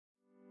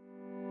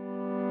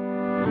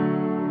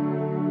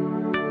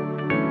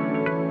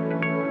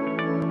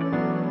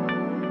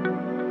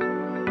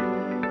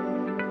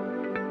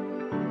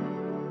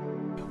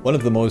One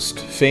of the most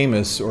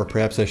famous, or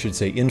perhaps I should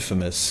say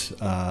infamous,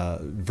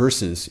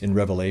 verses in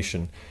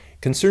Revelation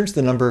concerns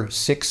the number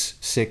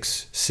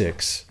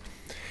 666.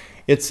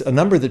 It's a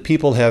number that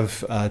people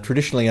have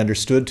traditionally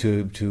understood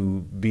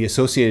to be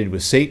associated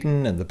with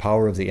Satan and the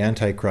power of the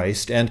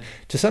Antichrist, and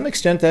to some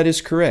extent that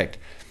is correct.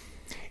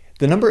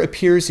 The number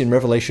appears in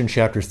Revelation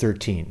chapter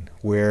 13,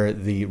 where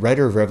the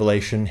writer of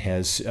Revelation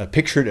has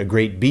pictured a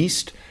great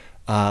beast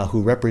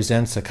who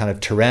represents a kind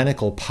of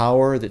tyrannical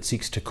power that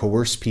seeks to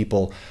coerce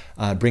people,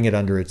 bring it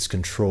under its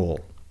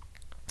control.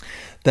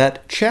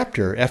 That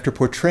chapter, after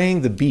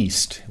portraying the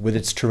beast with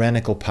its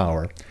tyrannical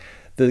power,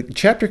 the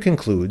chapter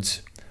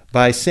concludes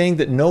by saying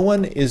that no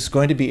one is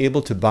going to be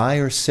able to buy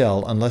or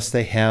sell unless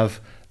they have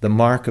the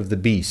mark of the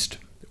beast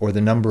or the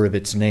number of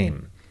its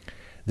name.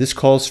 This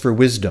calls for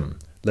wisdom.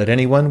 Let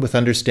anyone with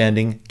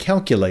understanding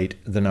calculate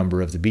the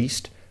number of the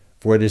beast,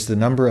 for it is the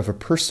number of a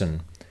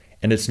person,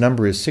 and its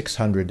number is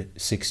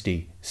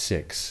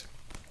 666.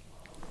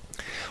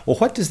 Well,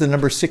 what does the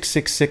number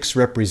 666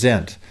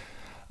 represent?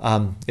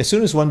 As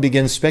soon as one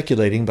begins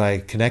speculating by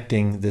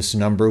connecting this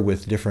number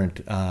with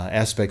different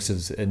aspects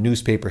of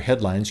newspaper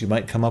headlines, you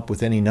might come up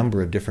with any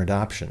number of different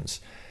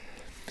options.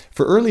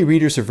 For early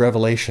readers of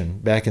Revelation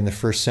back in the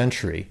first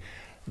century,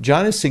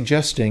 John is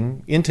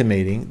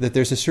intimating that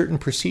there's a certain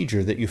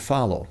procedure that you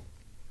follow.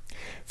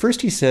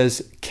 First he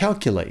says,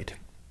 calculate.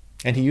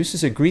 And he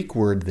uses a Greek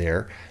word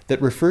there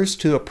that refers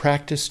to a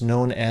practice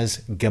known as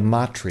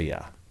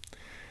gematria.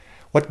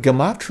 What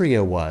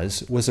gematria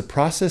was a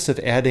process of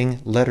adding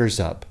letters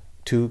up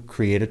to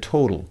create a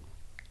total.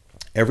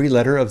 Every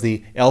letter of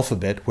the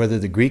alphabet, whether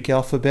the Greek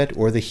alphabet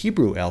or the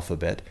Hebrew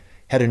alphabet,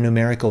 had a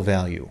numerical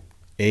value.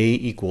 A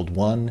equaled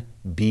 1,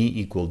 B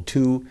equaled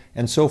 2,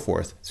 and so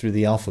forth through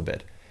the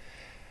alphabet.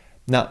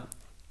 Now,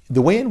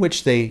 the way in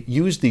which they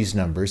used these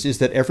numbers is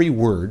that every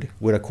word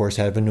would, of course,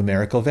 have a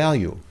numerical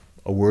value.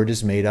 A word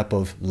is made up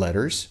of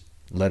letters.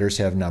 Letters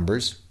have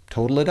numbers.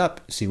 Total it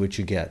up, see what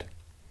you get.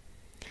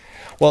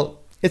 Well,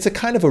 it's a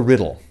kind of a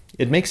riddle.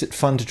 It makes it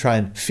fun to try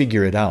and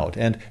figure it out,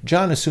 and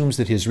John assumes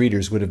that his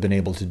readers would have been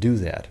able to do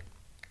that.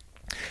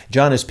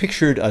 John has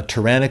pictured a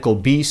tyrannical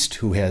beast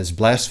who has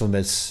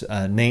blasphemous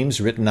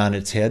names written on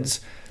its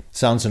heads.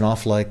 Sounds an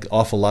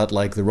awful lot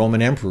like the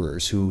Roman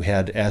emperors who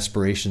had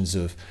aspirations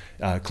of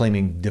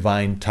claiming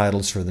divine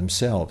titles for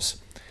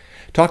themselves.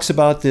 Talks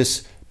about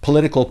this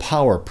political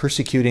power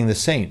persecuting the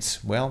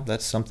saints. Well,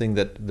 that's something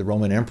that the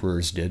Roman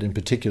emperors did, and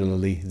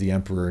particularly the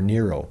Emperor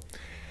Nero.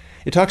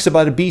 It talks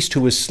about a beast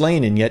who was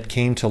slain and yet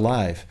came to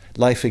life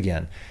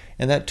again.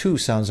 And that too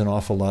sounds an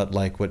awful lot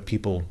like what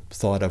people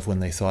thought of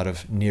when they thought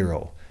of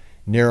Nero.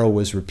 Nero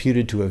was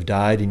reputed to have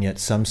died, and yet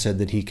some said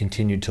that he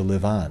continued to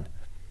live on.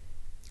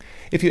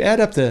 If you add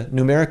up the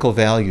numerical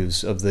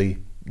values of the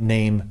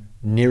name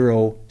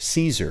Nero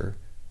Caesar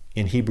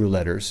in Hebrew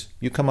letters,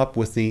 you come up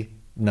with the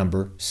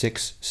number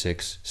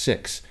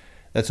 666.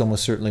 That's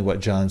almost certainly what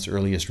John's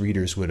earliest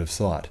readers would have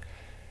thought.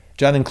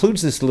 John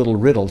includes this little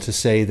riddle to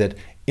say that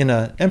in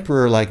an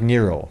emperor like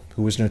Nero,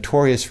 who was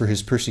notorious for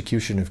his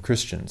persecution of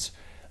Christians,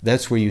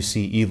 that's where you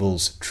see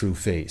evil's true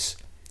face.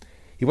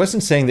 He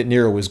wasn't saying that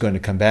Nero was going to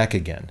come back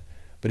again,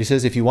 but he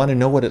says if you want to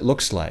know what it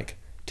looks like,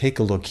 take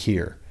a look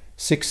here.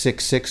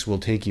 666 will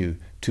take you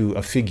to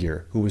a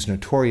figure who was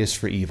notorious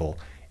for evil,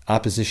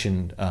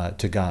 opposition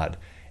to God,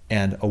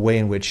 and a way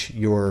in which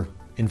you're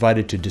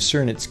invited to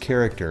discern its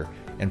character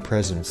and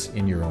presence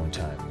in your own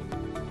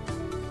time.